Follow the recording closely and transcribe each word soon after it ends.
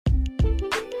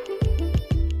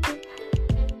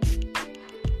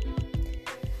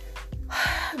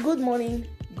Good morning,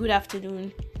 good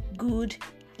afternoon, good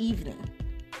evening.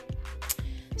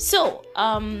 So,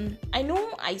 I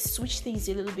know I switched things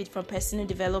a little bit from personal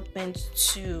development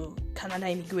to Canada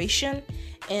immigration,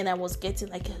 and I was getting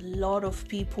like a lot of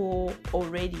people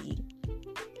already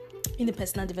in the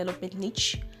personal development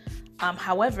niche.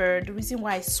 However, the reason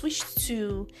why I switched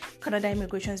to Canada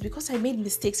immigration is because I made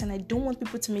mistakes and I don't want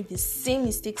people to make the same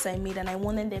mistakes I made, and I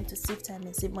wanted them to save time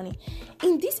and save money.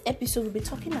 In this episode, we'll be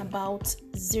talking about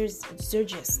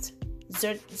Zergest,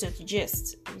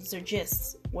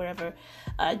 wherever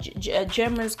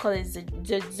Germans call it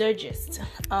Zergest.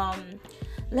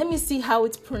 Let me see how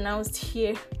it's pronounced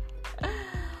here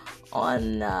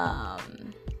on,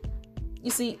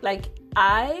 you see, like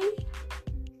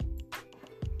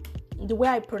the way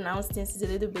I pronounce things is a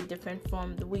little bit different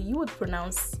from the way you would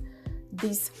pronounce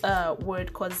this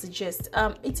word called suggest.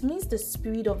 It means the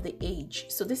spirit of the age.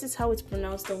 So this is how it's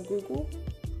pronounced on Google.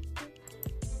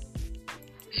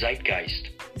 Zeitgeist.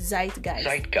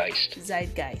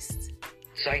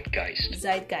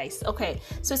 Okay,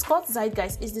 so it's called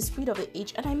Zeitgeist. It's the spirit of the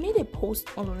age. And I made a post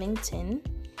on LinkedIn.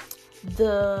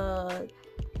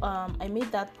 I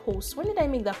made that post. When did I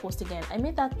make that post again? I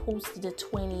made that post the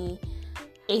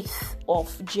 28th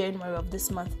of January of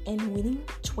this month, and within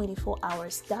 24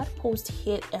 hours that post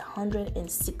hit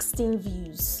 116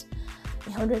 views.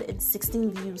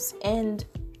 And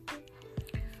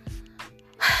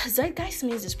Zeitgeist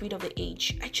means the spirit of the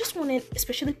age. I just wanted,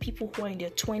 especially people who are in their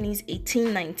 20s,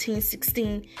 18, 19,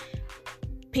 16,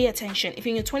 pay attention. If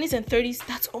you're in your 20s and 30s,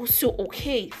 that's also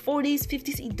okay. 40s,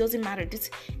 50s, it doesn't matter. This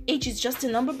age is just a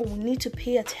number, but we need to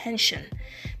pay attention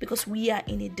because we are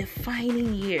in a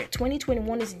defining year.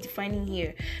 2021 is a defining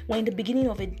year. We're in the beginning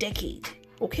of a decade,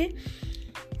 okay?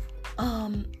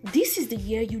 This is the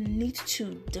year you need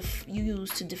to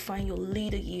use to define your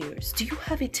later years. Do you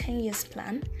have a 10 years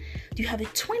plan? Do you have a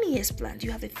 20 years plan? Do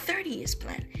you have a 30 years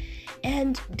plan?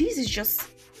 And this is just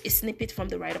a snippet from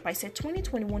the write-up. I said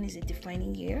 2021 is a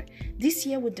defining year. This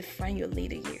year will define your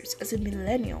later years. As a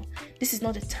millennial, this is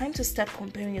not the time to start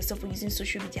comparing yourself or using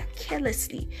social media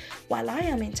carelessly. While I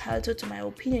am entitled to my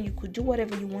opinion, you could do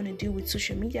whatever you want to do with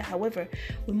social media. However,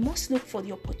 we must look for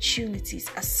the opportunities.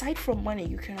 Aside from money,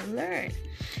 you can learn.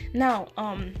 Now,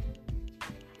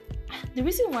 the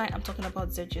reason why I'm talking about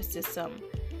Zergest is a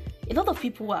lot of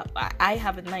people I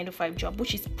have a 9-to-5 job,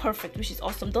 which is perfect, which is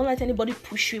awesome. Don't let anybody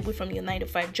push you away from your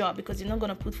 9-to-5 job because you're not going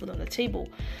to put food on the table.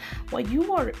 While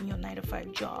you are in your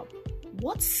 9-to-5 job,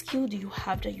 what skill do you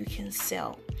have that you can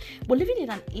sell? We're living in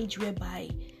an age whereby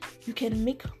you can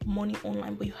make money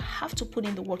online, but you have to put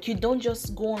in the work. You don't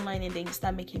just go online and then you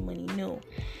start making money. No,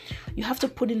 you have to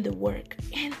put in the work.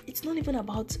 And it's not even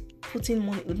about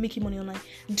making money online.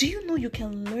 Do you know you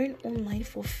can learn online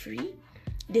for free?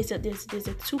 There's a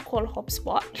tool called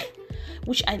HubSpot,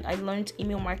 which I learned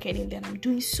email marketing. Then I'm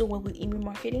doing so well with email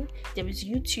marketing. There is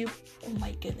YouTube. Oh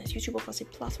my goodness, YouTube offers a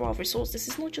plethora of resources. This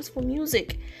is not just for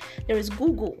music. There is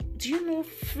Google. Do you know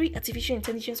free artificial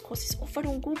intelligence courses offered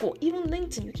on Google? Even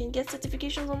LinkedIn. You can get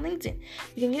certifications on LinkedIn.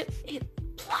 You can get a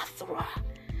plethora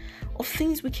of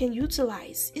things we can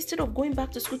utilize instead of going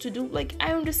back to school to do, like,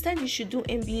 I understand you should do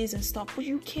MBAs and stuff, but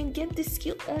you can get this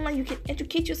skill online. You can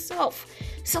educate yourself.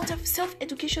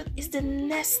 Self-education is the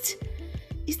next,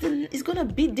 it's gonna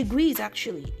beat degrees.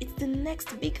 Actually, it's the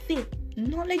next big thing.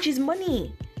 Knowledge is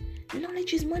money,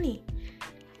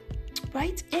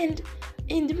 right? And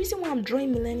the reason why I'm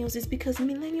drawing millennials is because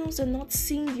millennials are not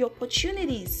seeing the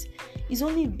opportunities. It's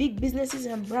only big businesses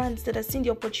and brands that are seeing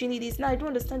the opportunities. Now, I do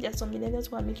understand there are some millennials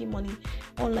who are making money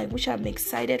online, which I'm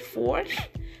excited for.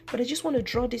 But I just want to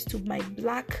draw this to my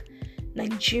Black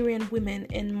Nigerian women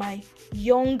and my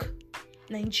young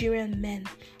Nigerian men.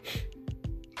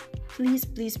 Please,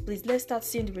 let's start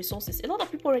seeing the resources. A lot of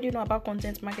people already know about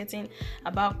content marketing,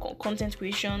 about content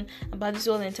creation, about this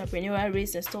whole entrepreneurial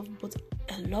race and stuff, but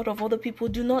a lot of other people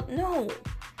do not know.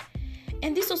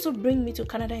 And this also brings me to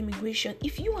Canada immigration.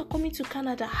 If you are coming to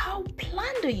Canada, how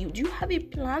planned are you? Do you have a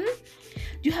plan?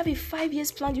 Do you have a 5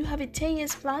 years plan? Do you have a 10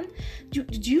 years plan? Do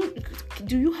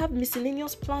you have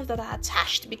miscellaneous plans that are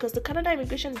attached? Because the Canada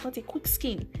immigration is not a quick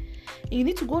scheme. You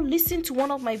need to go listen to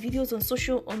one of my videos on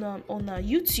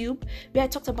YouTube where I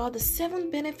talked about the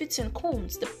 7 benefits and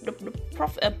cons, the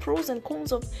pros and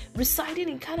cons of residing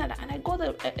in Canada, and I got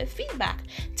a feedback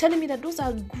telling me that those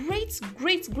are great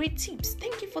tips.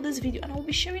 Thank you for this video, and I will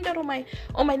be sharing that on my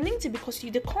LinkedIn because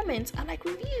the comments are like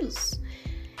reviews,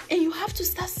 and you have to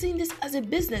start seeing this as a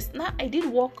business. Now, I did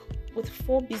work with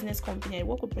 4 business companies. I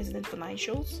worked with President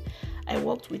Financials. I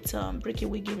worked with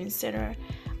Breakaway Gaming Center.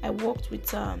 I worked with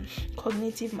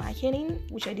Cognitive Marketing,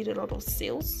 which I did a lot of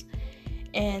sales.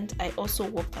 And I also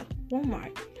worked at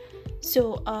Walmart.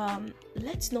 So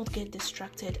let's not get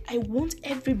distracted. I want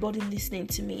everybody listening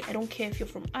to me. I don't care if you're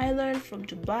from Ireland, from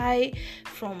Dubai,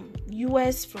 from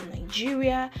US, from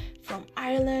Nigeria, from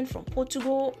Ireland, from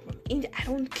Portugal, from India. I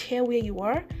don't care where you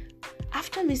are.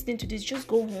 After listening to this, just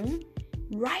go home,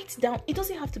 write down. It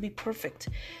doesn't have to be perfect.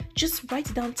 Just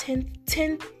write down 10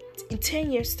 in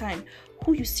 10 years time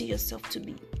who you see yourself to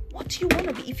be. What do you want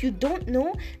to be? If you don't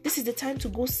know, this is the time to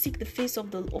go seek the face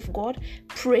of God.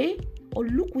 Pray or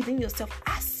look within yourself.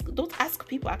 Ask. Don't ask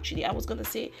people. Actually, I was gonna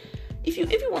say, if you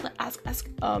want to ask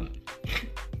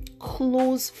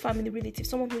close family relatives,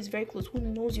 someone who is very close, who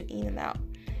knows you in and out.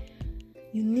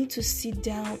 You need to sit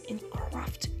down and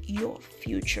craft your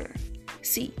future.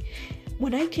 See,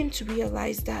 when I came to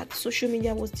realize that social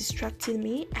media was distracting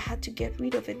me, I had to get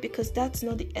rid of it, because that's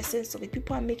not the essence of it.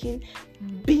 People are making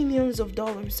billions of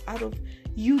dollars out of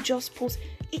you just post.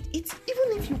 It's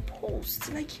even if you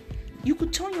post, like, you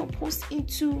could turn your post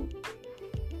into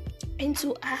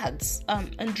ads,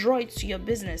 and draw it to your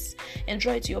business and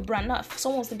draw it to your brand. Now, if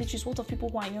someone's the bitches, what of people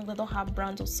who are young that don't have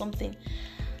brands or something?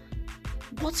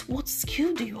 What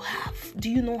skill do you have? Do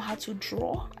you know how to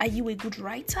draw? Are you a good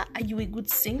writer? Are you a good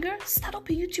singer? Start up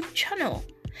a YouTube channel.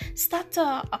 Start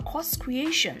a course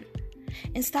creation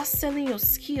and start selling your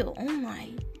skill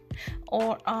online.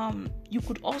 Or you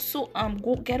could also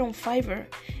go get on Fiverr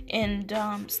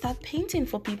and start painting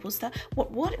for people.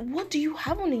 What do you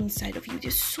have on the inside of you?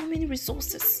 There's so many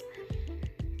resources.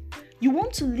 You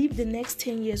want to live the next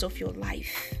 10 years of your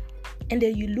life, and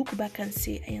then you look back and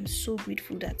say, I am so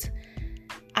grateful that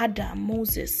Adam,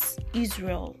 Moses,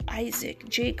 Israel, Isaac,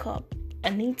 Jacob,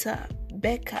 Anita,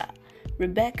 Becca,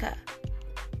 Rebecca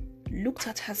looked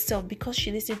at herself because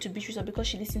she listened to Beatrice or because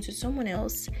she listened to someone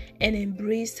else and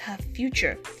embraced her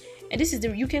future. And this is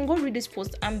you can go read this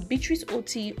post. I'm Beatrice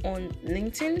OT on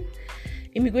LinkedIn,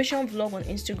 Immigration Vlog on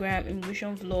Instagram,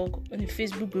 Immigration Vlog on the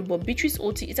Facebook group, but Beatrice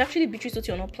OT, it's actually Beatrice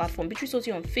OT on all platforms. Beatrice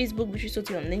OT on Facebook, Beatrice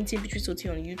OT on LinkedIn, Beatrice OT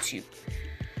on YouTube.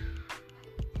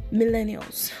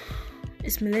 Millennials.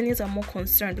 It's millennials are more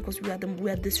concerned because we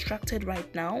are distracted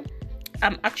right now.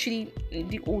 I'm actually in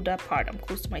the older part. I'm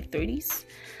close to my 30s.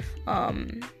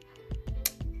 I'm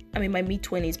in my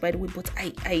mid-20s, by the way, but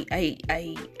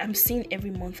I'm seeing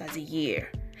every month as a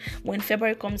year. When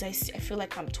February comes, I feel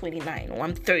like I'm 29 or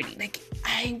I'm 30. Like,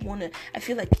 I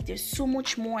feel like there's so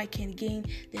much more I can gain.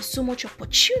 There's so much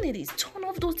opportunities. Turn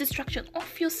off those distractions.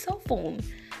 Off your cell phone.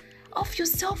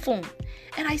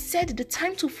 And I said the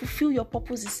time to fulfill your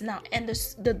purpose is now. And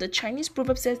the Chinese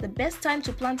proverb says the best time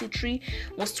to plant a tree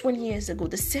was 20 years ago.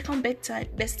 The second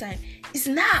best time is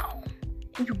now.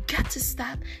 And you got to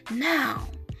start now.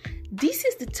 This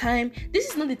is the time. This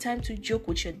is not the time to joke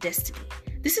with your destiny.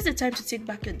 This is the time to take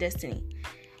back your destiny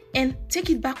and take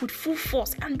it back with full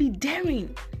force and be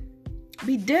daring.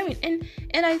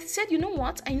 And I said, you know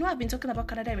what? I know I've been talking about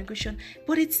Canada immigration,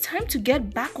 but it's time to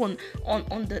get back on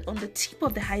the tip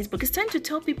of the iceberg. It's time to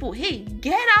tell people, hey,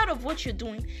 get out of what you're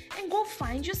doing and go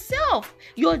find yourself.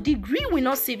 Your degree will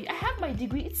not save you. I have my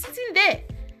degree. It's sitting there.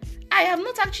 I have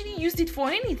not actually used it for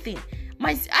anything.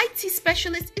 My IT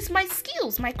specialist is my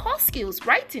skills, my core skills: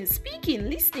 writing, speaking,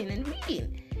 listening, and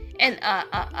reading, and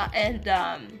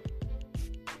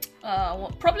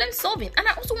problem solving. And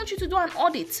I also want you to do an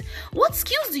audit. What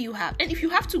skills do you have? And if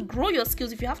you have to grow your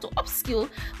skills, if you have to upskill,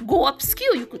 go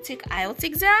upskill. You could take IELTS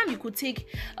exam, you could take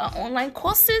online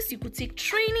courses, you could take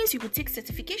trainings, you could take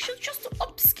certifications just to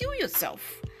upskill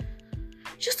yourself.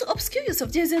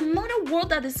 There's another world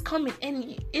that is coming,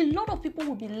 and a lot of people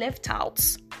will be left out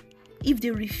if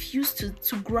they refuse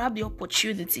to grab the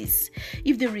opportunities,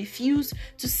 if they refuse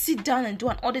to sit down and do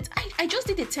an audit. I just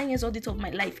did a 10 years audit of my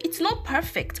life. It's not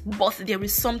perfect, but there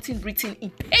is something written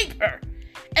in paper.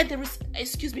 And there is,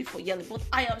 excuse me for yelling, but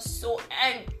I am so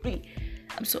angry.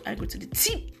 I'm so angry to the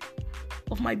tip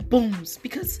of my bones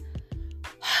because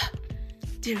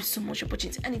there is so much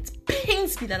opportunity, and it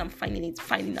pains me that I'm finding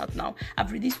out now.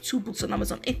 I've released 2 books on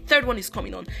Amazon. A 3rd one is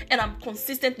coming on, and I'm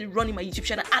consistently running my YouTube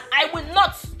channel, and I will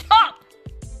not stop.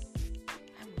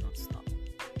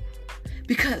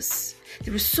 Because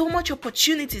there is so much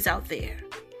opportunities out there,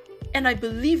 and I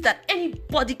believe that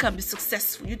anybody can be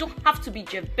successful. You don't have to be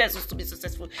Jeff Bezos to be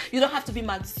successful. You don't have to be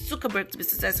Mark Zuckerberg to be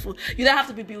successful. You don't have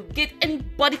to be Bill Gates.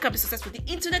 Anybody can be successful. The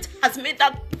internet has made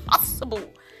that possible.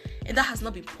 And that has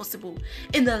not been possible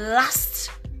in the last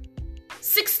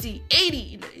 60,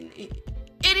 80,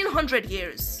 1800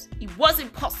 years. It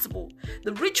wasn't possible.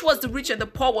 The rich was the rich and the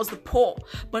poor was the poor.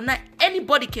 But now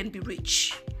anybody can be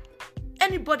rich.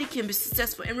 Anybody can be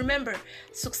successful. And remember,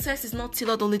 success is not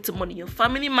tailored only to money. Your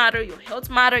family matter, your health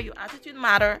matter, your attitude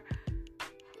matter.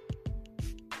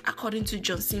 according to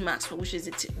John C. Maxwell, which is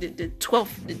the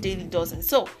 12, the daily dozen.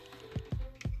 So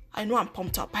I know I'm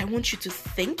pumped up. I want you to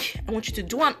think. I want you to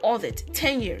do an audit.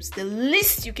 10 years. The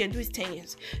least you can do is 10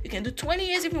 years. You can do 20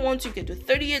 years if you want to. You can do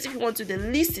 30 years if you want to. The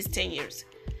least is 10 years.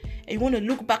 And you want to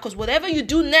look back, because whatever you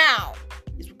do now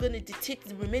is going to dictate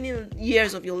the remaining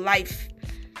years of your life.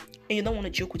 And you don't want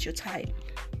to joke with your time.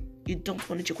 You don't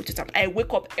want to joke with your time. I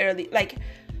wake up early. Like,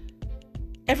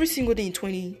 every single day in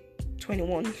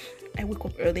 2021, I wake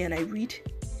up early and I read.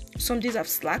 Some days I've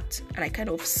slacked and I kind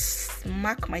of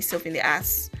smack myself in the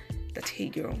ass that, hey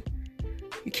girl,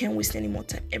 you can't waste any more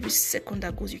time. Every second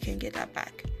that goes, you can't get that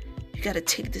back. You got to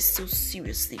take this so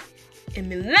seriously. And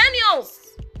millennials,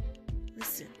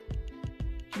 listen,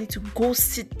 you need to go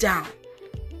sit down.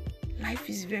 Life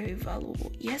is very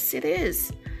valuable. Yes, it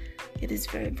is. It is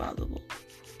very valuable.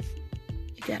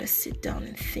 You got to sit down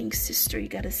and think, sister. You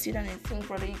got to sit down and think,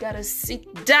 brother. You got to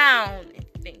sit down and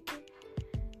think.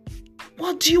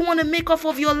 What do you want to make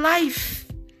of your life?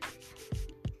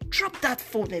 Drop that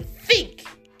phone and think.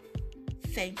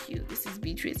 Thank you. This is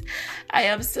Beatrice. I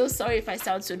am so sorry if I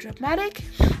sound so dramatic,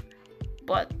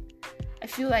 but I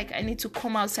feel like I need to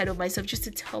come outside of myself just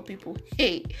to tell people,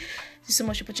 hey, there's so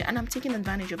much opportunity, and I'm taking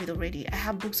advantage of it already. I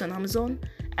have books on Amazon.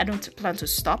 I don't plan to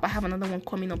stop. I have another one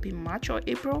coming up in March or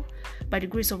April. By the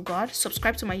grace of God,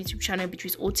 subscribe to my YouTube channel,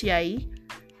 Beatrice OTIE.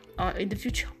 In the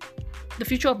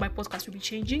future of my podcast will be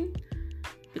changing,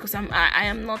 because I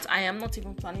am not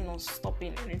even planning on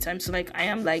stopping anytime. So like I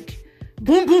am like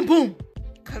boom boom boom,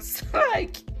 because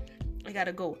like I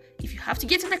gotta go. If you have to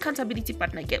get an accountability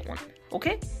partner, get one.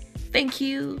 Okay, thank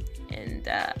you, and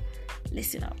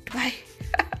listen out. Bye.